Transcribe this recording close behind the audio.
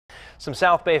Some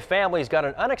South Bay families got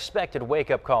an unexpected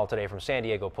wake-up call today from San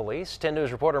Diego police. 10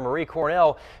 News reporter Marie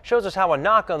Cornell shows us how a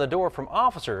knock on the door from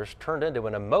officers turned into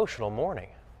an emotional morning.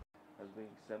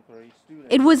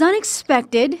 It was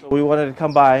unexpected. So we wanted to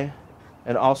come by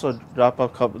and also drop a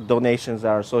couple donations that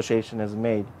our association has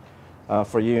made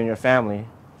for you and your family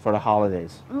for the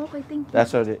holidays. Okay, thank you.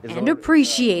 That's what it is. And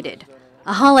appreciated.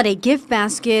 A holiday gift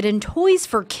basket and toys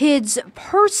for kids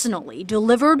personally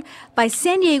delivered by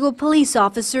San Diego police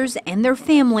officers and their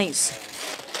families.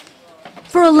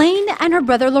 For Elaine and her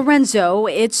brother Lorenzo,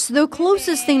 it's the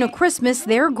closest thing to Christmas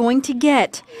they're going to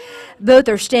get. Both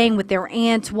are staying with their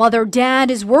aunt while their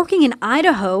dad is working in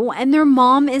Idaho and their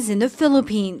mom is in the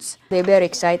Philippines. They're very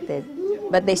excited,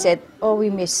 but they said, oh,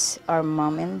 we miss our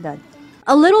mom and dad.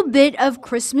 A little bit of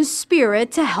Christmas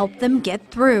spirit to help them get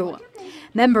through.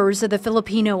 Members of the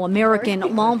Filipino American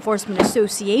Law Enforcement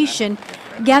Association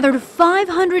gathered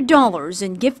 $500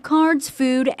 in gift cards,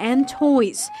 food, and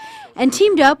toys, and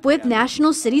teamed up with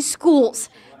National City Schools,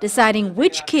 deciding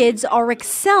which kids are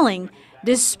excelling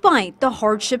despite the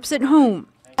hardships at home.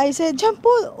 I said,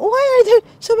 Jampo, why are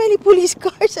there so many police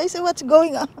cars? I said, what's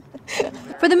going on?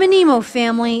 For the Menimo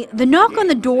family, the knock on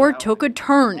the door took a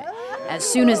turn as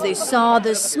soon as they saw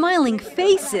the smiling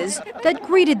faces that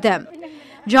greeted them.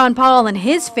 John Paul and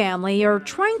his family are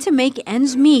trying to make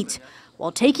ends meet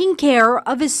while taking care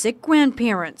of his sick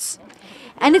grandparents.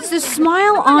 And it's the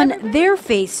smile on their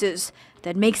faces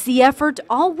that makes the effort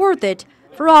all worth it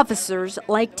for officers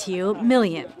like Tio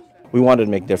Millian. We wanted to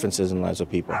make differences in the lives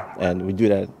of people, and we do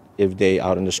that every day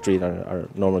out in the street on our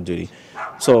normal duty.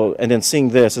 So, and then seeing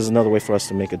this is another way for us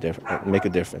to make a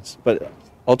difference. But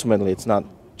ultimately, it's not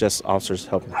just officers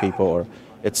helping people, or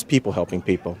it's people helping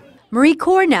people. Marie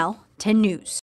Cornell, 10 News.